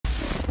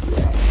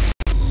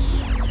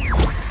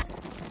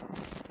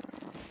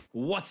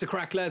What's the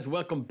crack, lads?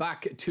 Welcome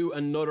back to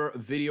another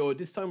video.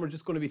 This time we're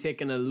just going to be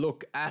taking a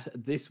look at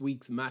this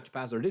week's match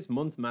pass, or this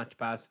month's match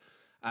pass,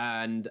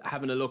 and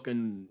having a look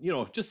and, you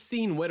know, just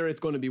seeing whether it's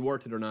going to be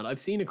worth it or not.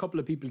 I've seen a couple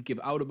of people give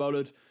out about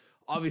it.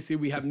 Obviously,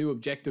 we have new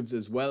objectives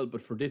as well,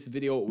 but for this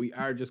video, we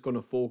are just going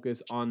to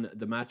focus on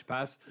the match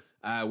pass,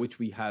 which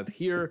we have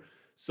here.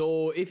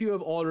 So if you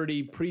have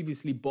already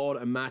previously bought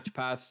a match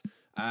pass,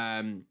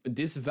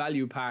 this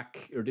value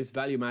pack or this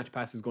value match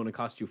pass is going to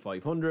cost you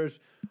 500,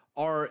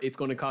 or it's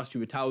going to cost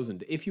you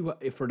 1,000 if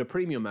for the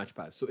premium match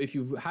pass. So if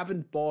you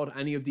haven't bought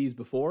any of these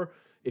before,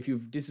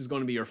 this is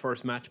going to be your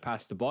first match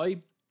pass to buy,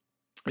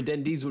 and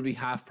then these will be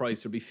half price.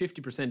 It'll be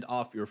 50%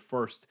 off your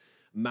first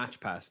match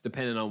pass,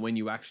 depending on when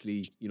you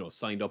actually, you know,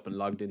 signed up and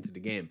logged into the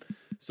game.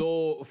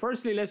 So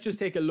firstly, let's just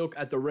take a look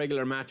at the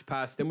regular match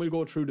pass. Then we'll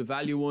go through the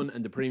value one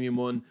and the premium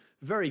one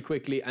very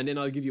quickly, and then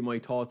I'll give you my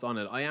thoughts on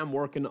it. I am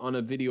working on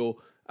a video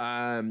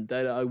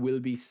that I will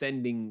be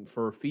sending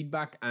for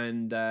feedback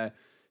and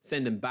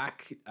sending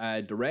back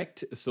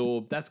direct.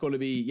 So that's going to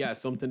be,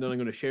 something that I'm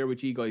going to share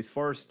with you guys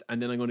first,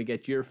 and then I'm going to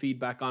get your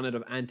feedback on it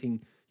of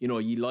anything, you know,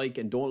 you like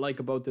and don't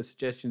like about the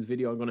suggestions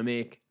video I'm going to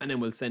make, and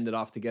then we'll send it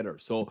off together.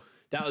 So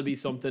that'll be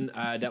something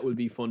that will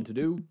be fun to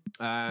do,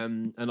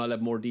 and I'll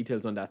have more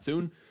details on that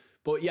soon.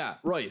 But yeah,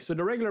 right, so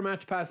the regular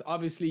match pass,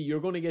 obviously you're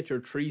going to get your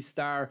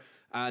 3-star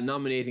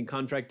nominating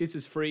contract. This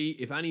is free.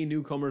 If any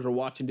newcomers are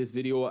watching this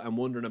video and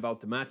wondering about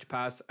the match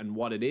pass and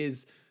what it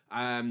is,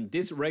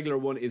 this regular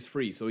one is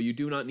free, so you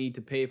do not need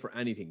to pay for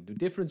anything. The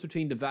difference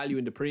between the value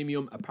and the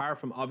premium, apart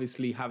from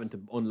obviously having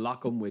to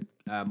unlock them with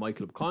My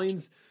Club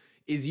coins,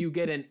 is you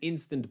get an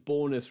instant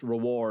bonus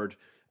reward.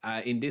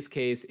 In this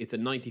case, it's a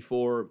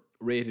 94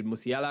 rated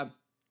Musiala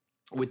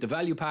with the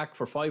value pack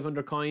for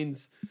 500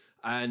 coins,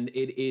 and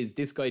it is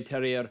this guy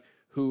Terrier,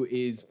 who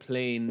is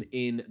playing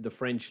in the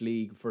French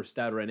league for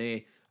Stade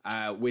Rennais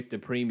with the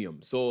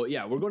premium. So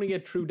yeah, we're going to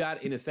get through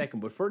that in a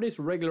second. But for this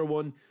regular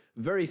one,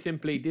 very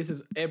simply, this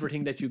is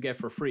everything that you get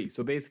for free.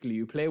 So basically,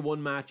 you play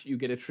one match, you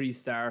get a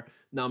 3-star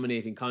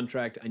nominating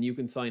contract, and you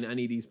can sign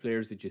any of these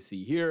players that you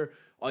see here.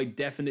 I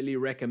definitely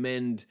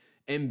recommend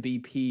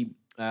MVP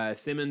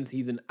Simmons.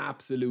 He's an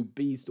absolute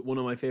beast, one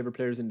of my favorite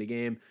players in the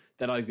game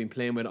that I've been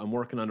playing with. I'm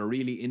working on a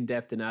really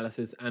in-depth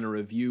analysis and a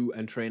review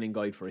and training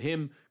guide for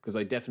him, because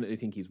I definitely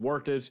think he's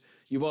worth it.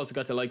 You've also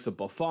got the likes of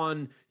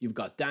Buffon, you've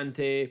got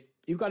Dante,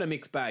 you've got a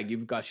mixed bag.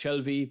 You've got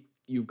Shelby,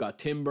 you've got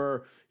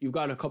Timber, you've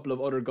got a couple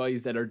of other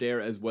guys that are there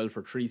as well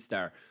for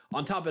 3-star.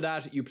 On top of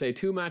that, you play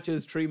 2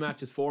 matches, 3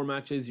 matches, 4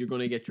 matches, you're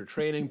going to get your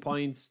training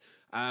points,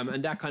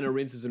 and that kind of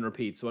rinses and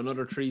repeats. So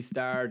another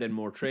 3-star, then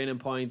more training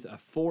points, a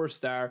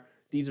 4-star.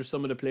 These are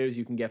some of the players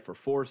you can get for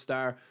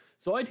 4-star.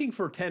 So I think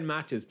for 10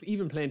 matches,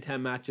 even playing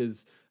 10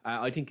 matches,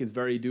 I think is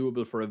very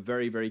doable for a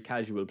very, very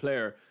casual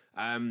player.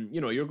 You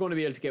know, you're going to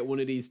be able to get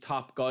one of these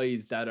top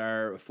guys that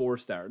are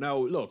 4-star. Now,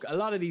 look, a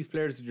lot of these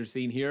players that you're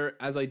seeing here,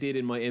 as I did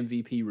in my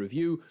MVP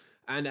review,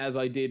 and as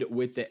I did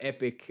with the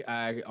Epic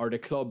or the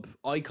Club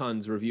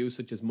Icons review,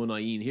 such as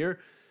Munayin here,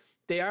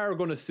 they are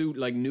going to suit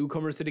like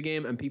newcomers to the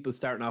game and people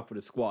starting off with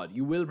a squad.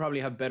 You will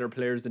probably have better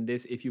players than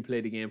this if you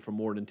play the game for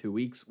more than 2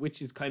 weeks,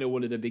 which is kind of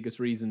one of the biggest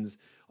reasons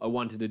I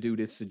wanted to do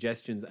this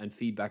suggestions and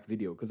feedback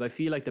video, because I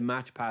feel like the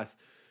match pass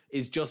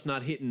is just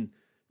not hitting,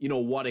 you know,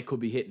 what it could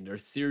be hitting.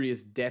 There's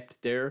serious depth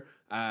there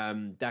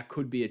that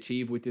could be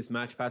achieved with this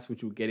match pass,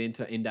 which we'll get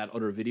into in that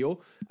other video.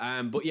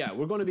 But yeah,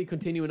 we're going to be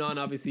continuing on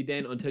obviously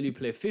then until you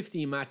play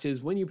 15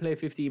 matches. When you play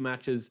 15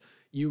 matches,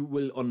 you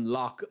will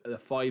unlock a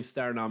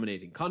 5-star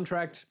nominating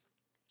contract.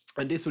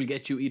 And this will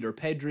get you either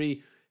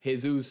Pedri,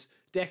 Jesus,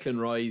 Declan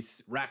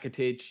Rice,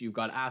 Rakitic. You've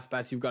got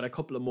Aspas. You've got a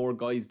couple of more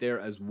guys there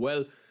as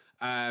well.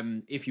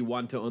 If you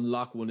want to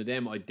unlock one of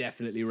them, I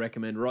definitely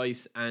recommend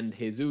Rice and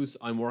Jesus.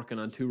 I'm working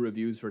on 2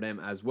 reviews for them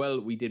as well.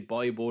 We did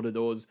buy both of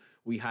those.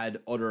 We had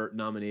other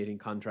nominating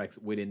contracts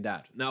within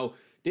that. Now,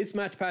 this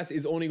match pass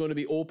is only going to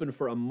be open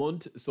for a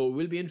month, so it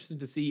will be interesting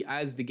to see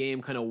as the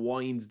game kind of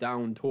winds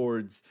down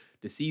towards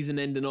the season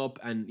ending up,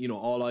 and, you know,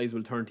 all eyes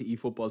will turn to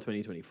eFootball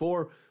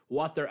 2024,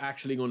 what they're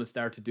actually going to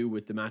start to do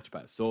with the match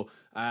pass. So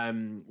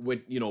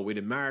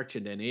within March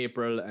and then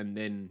April and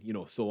then, you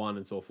know, so on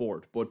and so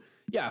forth. But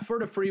yeah, for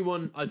the free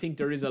one, I think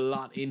there is a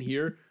lot in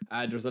here.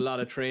 There's a lot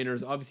of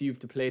trainers. Obviously, you have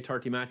to play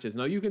 30 matches.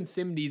 Now, you can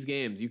sim these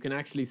games. You can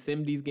actually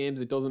sim these games.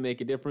 It doesn't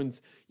make a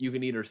difference. You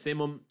can either sim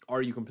them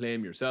or you can play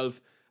them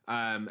yourself.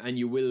 And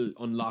you will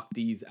unlock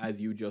these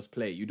as you just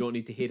play. You don't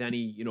need to hit any,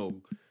 you know,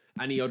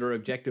 any other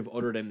objective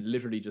other than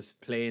literally just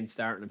playing,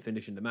 starting and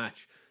finishing the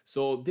match.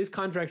 So this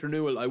contract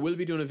renewal, I will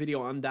be doing a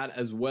video on that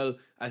as well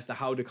as to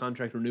how the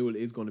contract renewal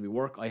is going to be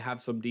work. I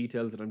have some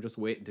details that I'm just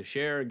waiting to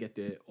share and get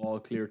the all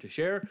clear to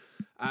share.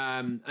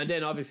 And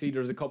then obviously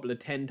there's a couple of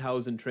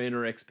 10,000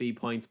 trainer XP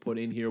points put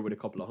in here with a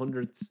couple of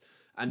hundreds.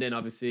 And then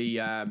obviously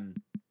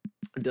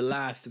the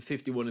last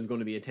 51 is going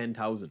to be a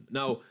 10,000.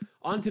 Now,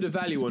 on to the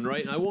value one,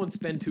 right? And I won't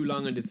spend too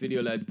long on this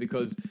video, lads,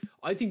 because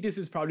I think this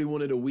is probably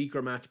one of the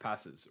weaker match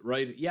passes,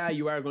 right? Yeah,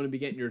 you are going to be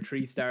getting your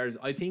 3 stars.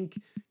 I think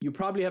you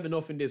probably have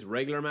enough in this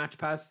regular match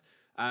pass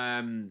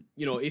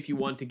You know, if you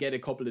want to get a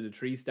couple of the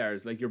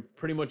 3-stars, like you're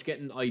pretty much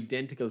getting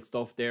identical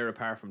stuff there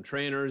apart from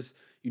trainers.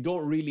 You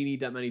don't really need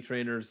that many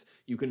trainers.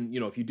 You can,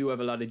 you know, if you do have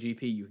a lot of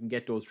GP, you can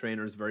get those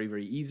trainers very,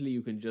 very easily.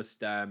 You can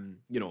just,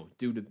 you know,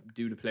 do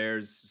the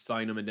players,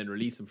 sign them, and then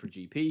release them for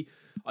GP.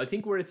 I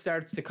think where it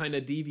starts to kind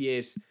of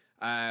deviate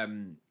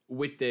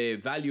with the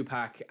value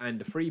pack and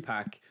the free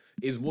pack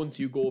is once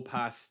you go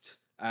past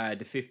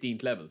the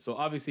 15th level. So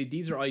obviously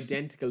these are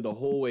identical the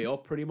whole way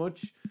up pretty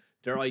much.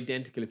 They're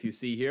identical if you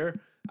see here.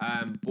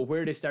 But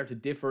where they start to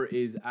differ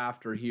is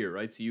after here,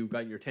 right? So you've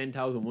got your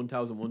 10,000,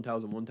 1,000,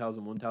 1,000,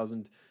 1,000,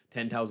 1,000,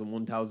 10,000,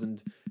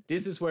 1,000.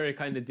 This is where it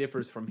kind of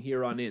differs from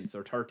here on in,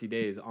 so 30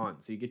 days on.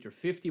 So you get your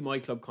 50 My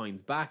Club coins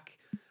back,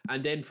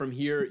 and then from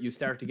here you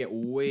start to get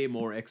way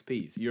more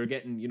XP. So you're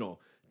getting, you know,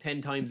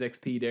 10 times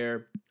XP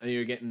there, and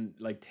you're getting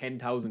like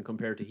 10,000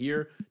 compared to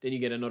here. Then you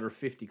get another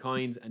 50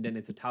 coins, and then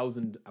it's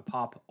 1,000 a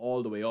pop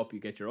all the way up. You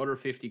get your other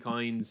 50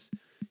 coins.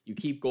 You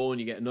keep going,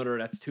 you get another,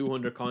 that's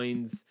 200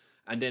 coins.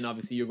 And then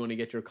obviously you're going to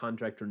get your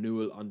contract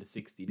renewal on the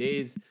 60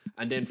 days.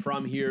 And then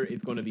from here,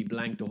 it's going to be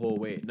blank the whole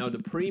way. Now the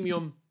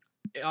premium,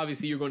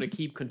 obviously you're going to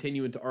keep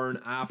continuing to earn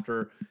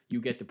after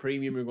you get the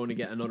premium. You're going to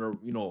get another,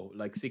 you know,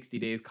 like 60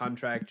 days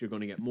contract. You're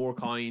going to get more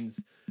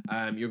coins.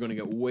 You're going to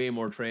get way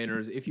more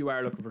trainers. If you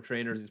are looking for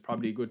trainers, it's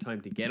probably a good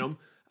time to get them.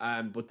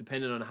 But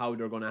depending on how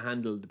they're going to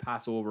handle the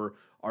passover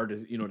or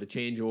the, you know, the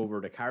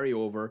changeover, the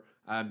carryover,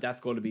 that's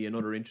going to be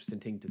another interesting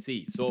thing to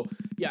see. So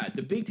yeah,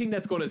 the big thing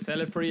that's going to sell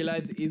it for you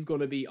lads is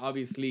going to be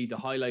obviously the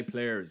highlight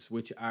players,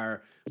 which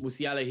are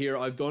Musiala here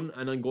I've done,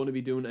 and I'm going to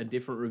be doing a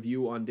different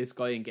review on this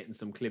guy and getting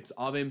some clips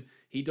of him.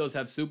 He does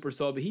have super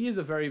sub. He is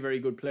a very, very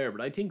good player,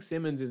 but I think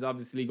Simmons is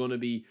obviously going to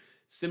be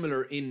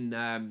similar in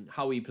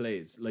how he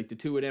plays. Like the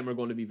two of them are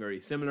going to be very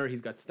similar.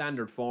 He's got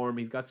standard form.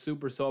 He's got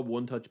super sub,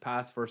 one touch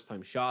pass, first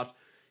time shot.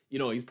 You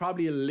know, he's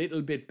probably a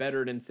little bit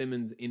better than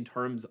Simmons in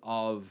terms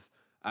of,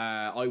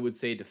 I would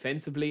say,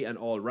 defensively and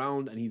all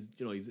round. And he's,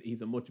 you know,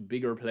 he's a much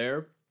bigger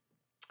player.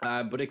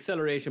 But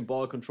acceleration,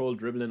 ball control,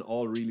 dribbling,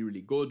 all really,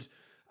 really good.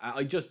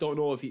 I just don't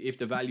know if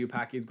the value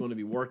pack is going to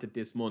be worth it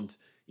this month.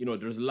 You know,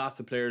 there's lots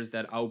of players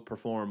that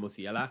outperform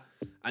Musiala.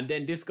 And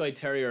then this guy,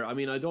 Terrier, I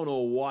mean, I don't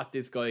know what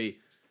this guy...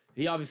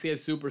 He obviously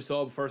has super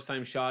sub, first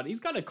time shot. He's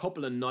got a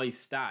couple of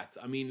nice stats.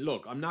 I mean,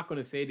 look, I'm not going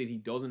to say that he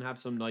doesn't have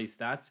some nice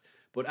stats,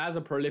 but as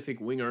a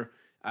prolific winger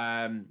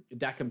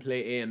that can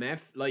play AMF,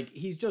 like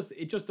it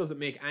just doesn't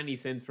make any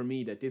sense for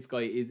me that this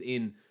guy is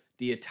in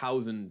the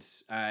 1,000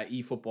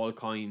 eFootball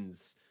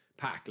coins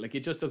pack. Like it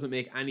just doesn't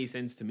make any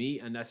sense to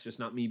me, and that's just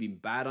not me being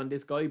bad on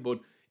this guy, but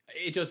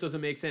it just doesn't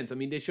make sense. I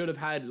mean, they should have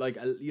had like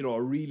a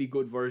really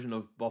good version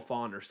of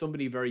Buffon or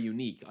somebody very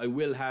unique. I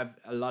will have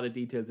a lot of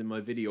details in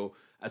my video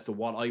as to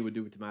what I would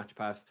do with the match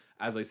pass,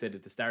 as I said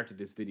at the start of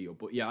this video.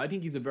 But yeah, I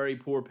think he's a very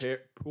poor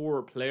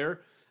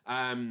player.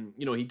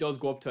 You know, he does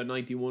go up to a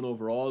 91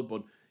 overall,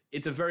 but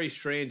it's a very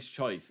strange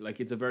choice. Like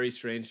it's a very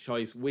strange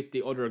choice with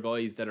the other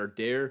guys that are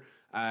there.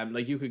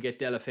 Like you could get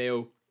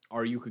Delafeu,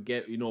 or you could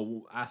get, you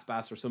know,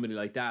 Aspas or somebody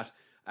like that.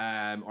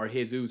 Or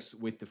Jesus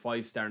with the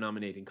 5-star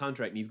nominating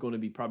contract, and he's going to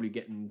be probably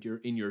getting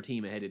in your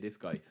team ahead of this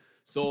guy.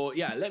 So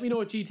yeah, let me know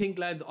what you think,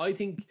 lads. I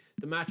think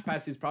the match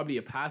pass is probably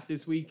a pass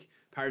this week,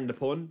 pardon the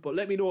pun, but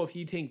let me know if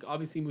you think.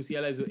 Obviously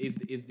Musiala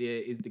is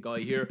the guy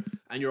here,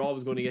 and you're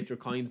always going to get your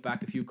coins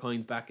back, a few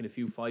coins back, and a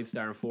few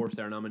 5-star and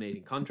 4-star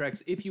nominating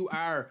contracts. If you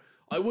are,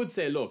 I would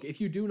say, look,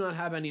 if you do not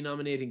have any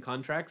nominating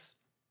contracts,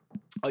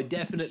 I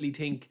definitely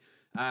think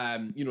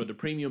you know, the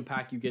premium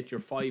pack, you get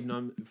your 4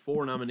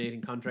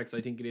 nominating contracts,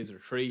 I think it is, or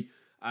 3.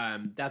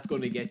 That's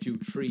going to get you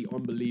 3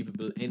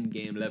 unbelievable end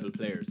game level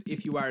players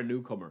if you are a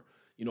newcomer,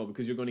 you know,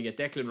 because you're going to get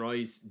Declan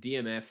Rice,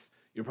 DMF,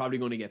 you're probably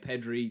going to get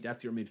Pedri,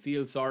 that's your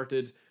midfield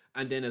sorted,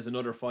 and then as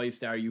another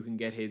 5-star you can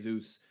get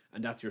Jesus,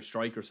 and that's your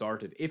striker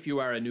sorted if you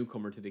are a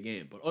newcomer to the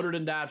game. But other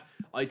than that,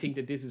 I think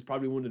that this is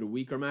probably one of the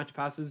weaker match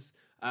passes.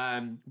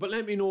 But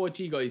let me know what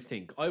you guys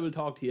think. I will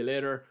talk to you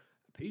later.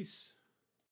 Peace.